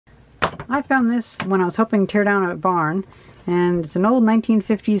I found this when I was helping tear down a barn, and it's an old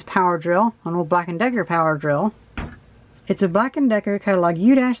 1950s power drill, an old Black & Decker power drill. It's a Black & Decker catalog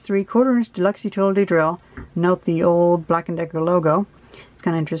U-3 1/4-inch Deluxe Utility Drill. Note the old Black & Decker logo. It's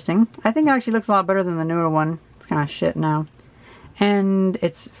kind of interesting. I think it actually looks a lot better than the newer one. It's kind of shit now. And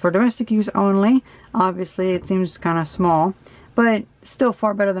it's for domestic use only. Obviously it seems kind of small, but still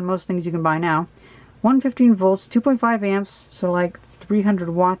far better than most things you can buy now. 115 volts, 2.5 amps, so like 300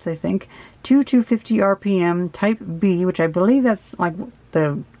 watts I think. 250 RPM, type B, which I believe that's like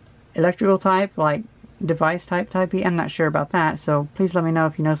the electrical type, like device type B. I'm not sure about that, so please let me know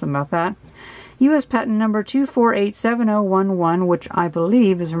if you know something about that. U.S. patent number 2487011, which I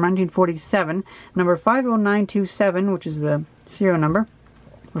believe is from 1947. Number 50927, which is the serial number.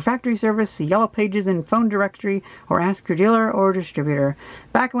 For factory service, see Yellow Pages in phone directory, or ask your dealer or distributor.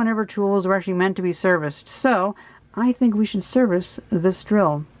 Back whenever tools were actually meant to be serviced. So, I think we should service this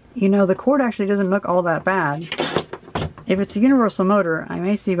drill. You know, the cord actually doesn't look all that bad. If it's a universal motor, I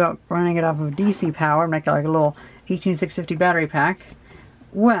may see about running it off of DC power and make it like a little 18650 battery pack.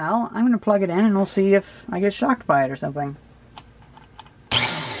 Well, I'm going to plug it in and we'll see if I get shocked by it or something.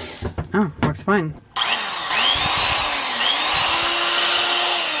 Oh, works fine.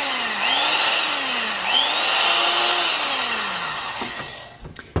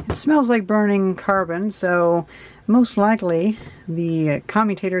 It smells like burning carbon, so most likely the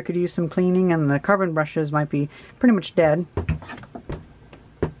commutator could use some cleaning and the carbon brushes might be pretty much dead.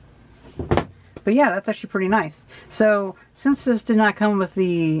 But yeah, that's actually pretty nice. So, since this did not come with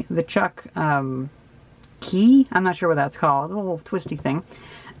the chuck key, I'm not sure what that's called, a little twisty thing,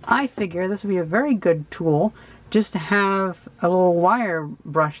 I figure this would be a very good tool just to have a little wire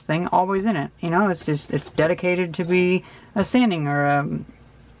brush thing always in it. You know, it's dedicated to be a sanding or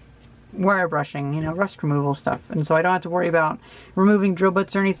wire brushing, you know, rust removal stuff. And so I don't have to worry about removing drill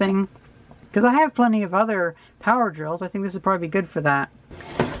bits or anything, because I have plenty of other power drills. I think this would probably be good for that.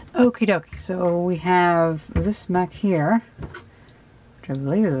 Okie dokie, so we have this mech here, which I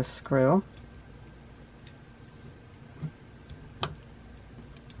believe is a screw.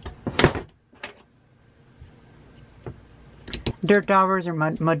 Dirt daubers or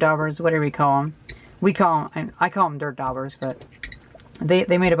mud daubers, whatever you call them. I call them dirt daubers, but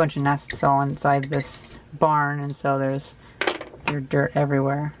they made a bunch of nests all inside this barn, and so there's dirt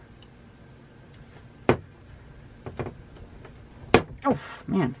everywhere. Oh,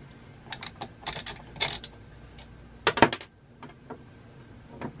 man.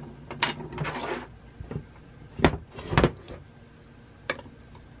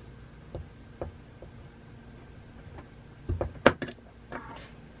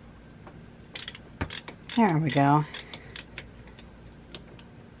 There we go.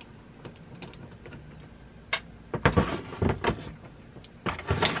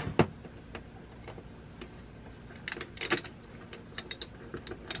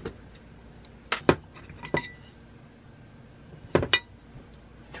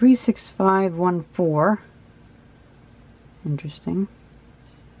 $36514. Interesting.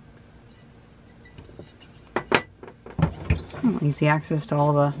 Oh, easy access to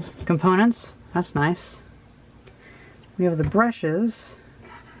all the components. That's nice. We have the brushes.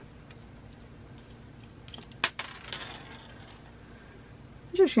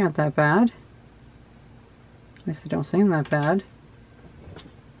 It's actually not that bad. At least they don't seem that bad.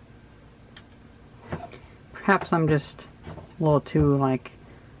 Perhaps I'm just a little too, like,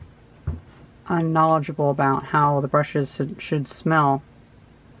 unknowledgeable about how the brushes should smell.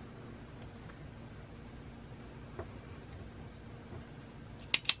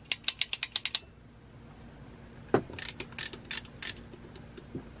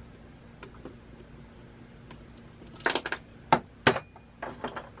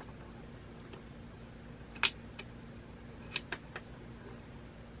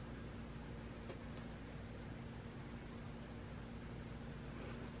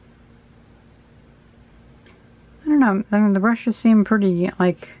 I don't know, I mean, the brushes seem pretty,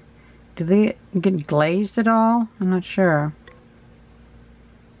 like, do they get glazed at all? I'm not sure.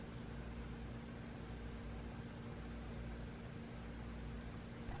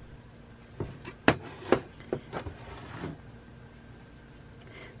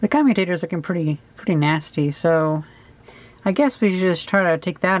 The commutator's looking pretty nasty, so I guess we should just try to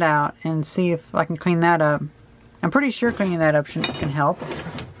take that out and see if I can clean that up. I'm pretty sure cleaning that up can help.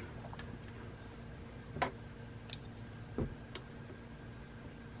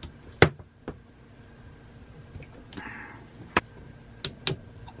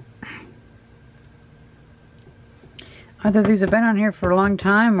 Either these have been on here for a long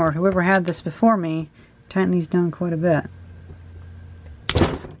time, or whoever had this before me tightened these down quite a bit.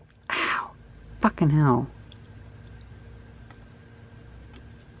 Ow! Fucking hell.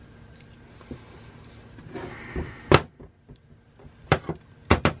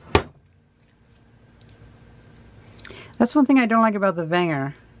 That's one thing I don't like about the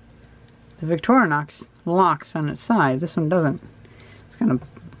Wenger. The Victorinox locks on its side. This one doesn't. It's kind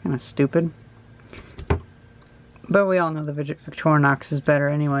of stupid. But we all know the Victorinox is better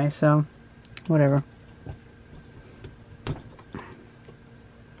anyway, so whatever.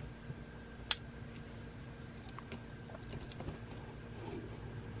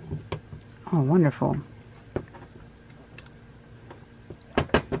 Oh, wonderful.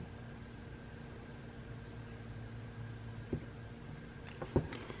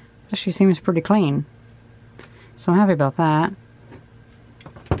 Actually seems pretty clean. So I'm happy about that.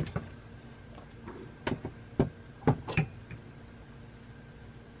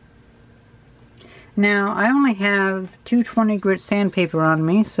 Now, I only have 220 grit sandpaper on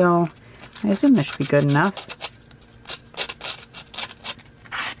me, so I assume this should be good enough.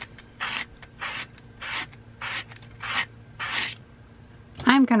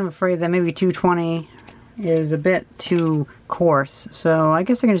 I'm kind of afraid that maybe 220 is a bit too coarse, so I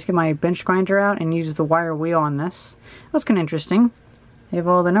guess I can just get my bench grinder out and use the wire wheel on this. That's kind of interesting. They have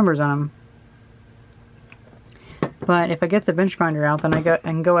all the numbers on them. But if I get the bench grinder out, then I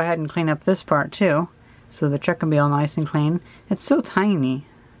can go ahead and clean up this part too, so the chuck can be all nice and clean. It's so tiny.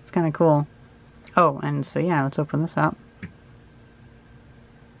 It's kind of cool. Oh, and so yeah, let's open this up.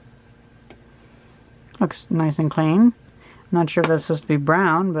 Looks nice and clean. I'm not sure if that's supposed to be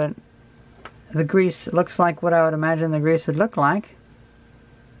brown, but the grease looks like what I would imagine the grease would look like.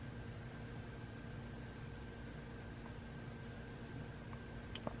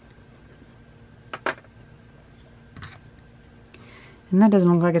 And that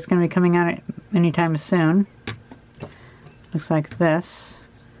doesn't look like it's going to be coming out anytime soon. Looks like this.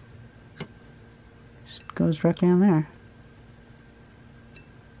 Just goes directly on there.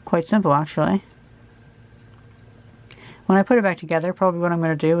 Quite simple, actually. When I put it back together, probably what I'm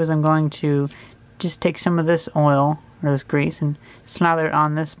going to do is I'm going to just take some of this oil, or this grease, and slather it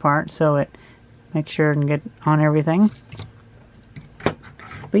on this part so it makes sure and get on everything.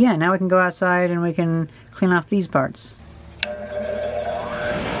 But yeah, now we can go outside and we can clean off these parts.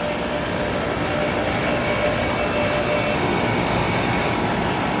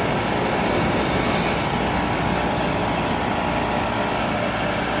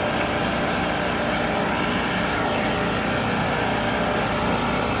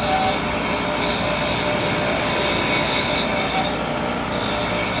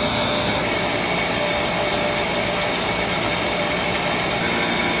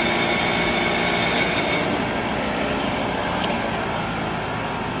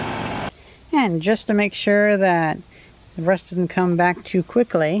 And just to make sure that the rust doesn't come back too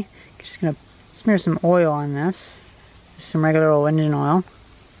quickly, I'm just going to smear some oil on this. Just some regular old engine oil.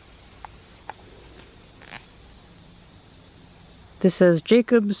 This says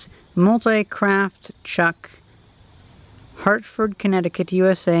Jacobs Multi-Craft Chuck, Hartford, Connecticut,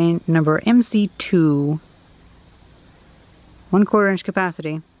 USA, number MC2. 1/4 inch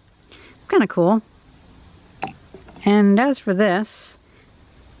capacity. Kind of cool. And as for this,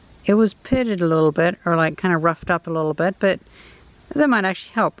 it was pitted a little bit, or like kind of roughed up a little bit, but that might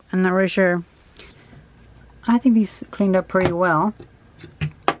actually help. I'm not really sure. I think these cleaned up pretty well.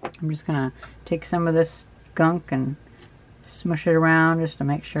 I'm just gonna take some of this gunk and smush it around just to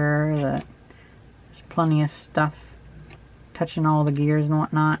make sure that there's plenty of stuff touching all the gears and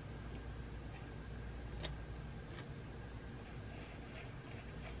whatnot.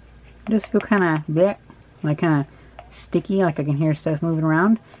 I just feel kind of bleh, like kind of sticky, like I can hear stuff moving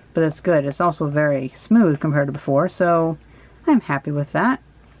around. But it's good. It's also very smooth compared to before, so I'm happy with that.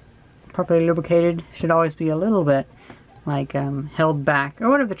 Properly lubricated. Should always be a little bit like held back, or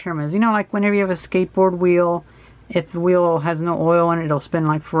whatever the term is. You know, like whenever you have a skateboard wheel, if the wheel has no oil in it, it'll spin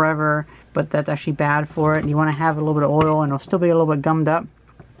like forever, but that's actually bad for it. You want to have a little bit of oil, and it'll still be a little bit gummed up,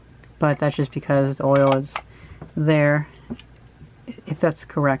 but that's just because the oil is there. If that's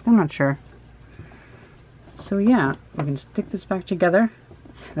correct, I'm not sure. So yeah, we can stick this back together.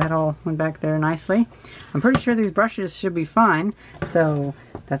 That all went back there nicely. I'm pretty sure these brushes should be fine, so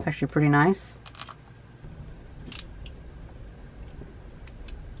that's actually pretty nice.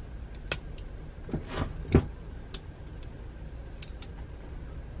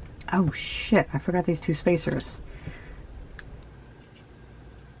 Oh shit, I forgot these two spacers.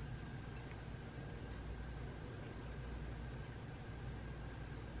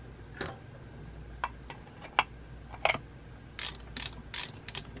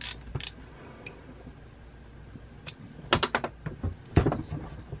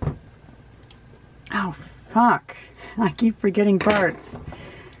 Oh, fuck. I keep forgetting parts.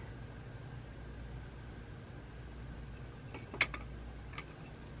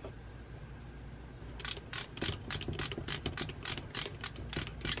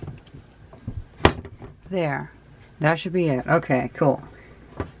 There. That should be it. Okay, cool.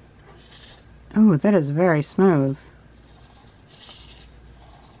 Ooh, that is very smooth.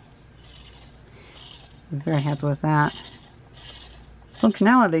 I'm very happy with that.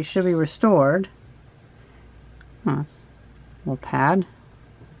 Functionality should be restored. Oh, that's a little pad.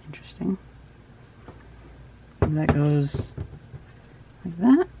 Interesting. And that goes like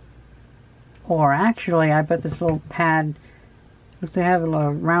that. Or actually, I bet this little pad looks to have a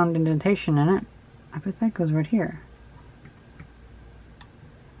little round indentation in it. I bet that goes right here.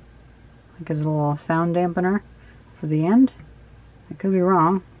 Like as a little sound dampener for the end. I could be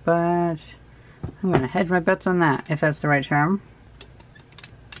wrong, but I'm going to hedge my bets on that, if that's the right term.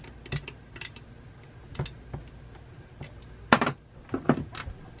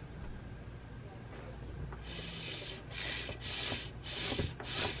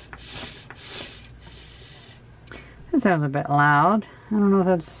 That sounds a bit loud. I don't know if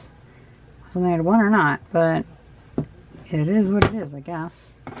that's something I'd want or not, but it is what it is, I guess.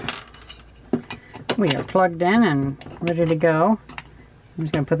 We are plugged in and ready to go. I'm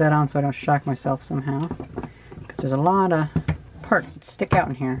just going to put that on so I don't shock myself somehow, because there's a lot of parts that stick out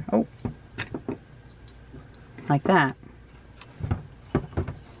in here. Oh, like that.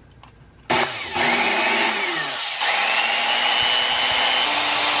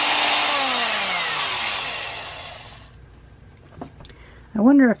 I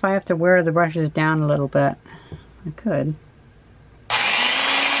wonder if I have to wear the brushes down a little bit. I could.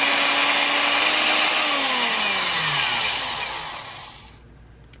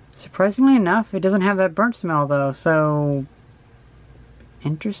 Surprisingly enough, it doesn't have that burnt smell though, so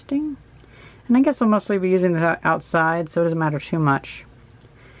interesting. And I guess I'll mostly be using this outside, so it doesn't matter too much.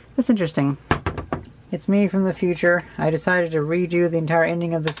 That's interesting. It's me from the future. I decided to redo the entire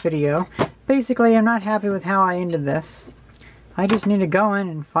ending of this video. Basically, I'm not happy with how I ended this. I just need to go in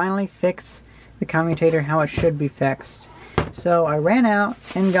and finally fix the commutator how it should be fixed. So I ran out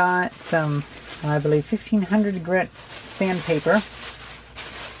and got some, I believe, 1500 grit sandpaper.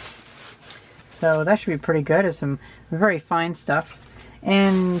 So that should be pretty good. It's some very fine stuff.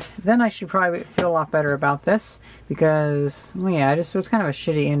 And then I should probably feel a lot better about this because, well, yeah, it was kind of a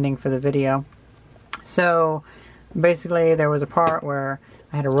shitty ending for the video. So basically there was a part where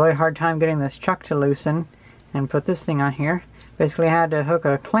I had a really hard time getting this chuck to loosen and put this thing on here. Basically I had to hook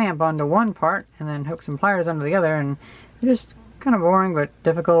a clamp onto one part and then hook some pliers onto the other, and it just kind of boring but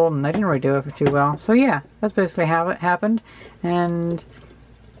difficult, and I didn't really do it too well. So yeah, that's basically how it happened. And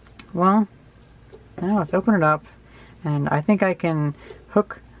well, now let's open it up, and I think I can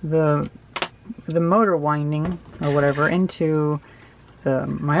hook the motor winding or whatever into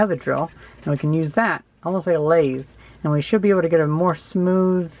my other drill, and we can use that almost like a lathe, and we should be able to get a more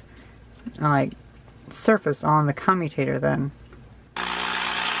smooth like surface on the commutator then.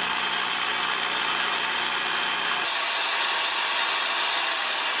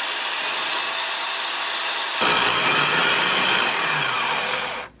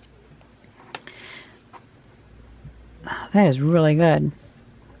 That is really good.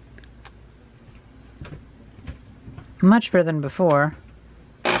 Much better than before.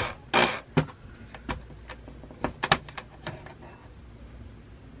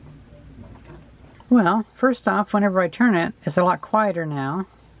 Well, first off, whenever I turn it, it's a lot quieter now.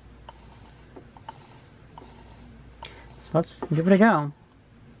 So let's give it a go.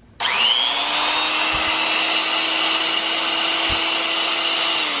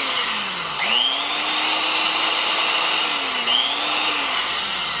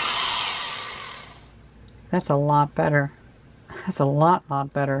 That's a lot better. That's a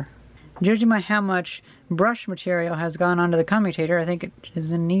lot better. Judging by how much brush material has gone onto the commutator, I think it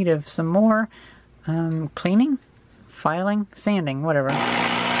is in need of some more cleaning, filing, sanding, whatever.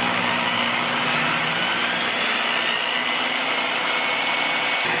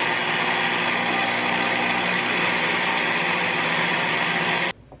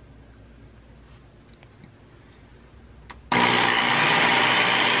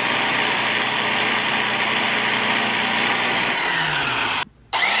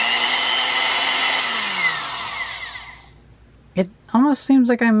 It almost seems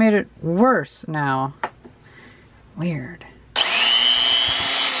like I made it worse now. Weird.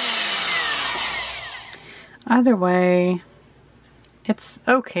 Either way, it's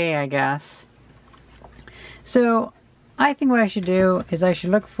okay, I guess. So, I think what I should do is I should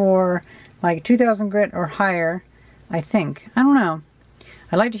look for like 2000 grit or higher, I think. I don't know.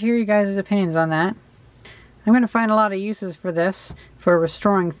 I'd like to hear you guys' opinions on that. I'm going to find a lot of uses for this, for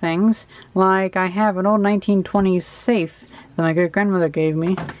restoring things. Like I have an old 1920s safe that my great-grandmother gave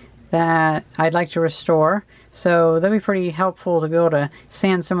me that I'd like to restore. So that'd be pretty helpful to be able to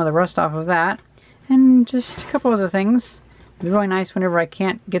sand some of the rust off of that. And just a couple other things. It'd be really nice whenever I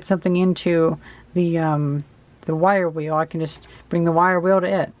can't get something into the wire wheel, I can just bring the wire wheel to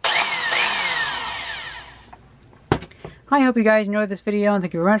it. I hope you guys enjoyed this video, and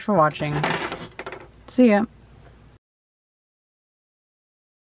thank you very much for watching. See ya.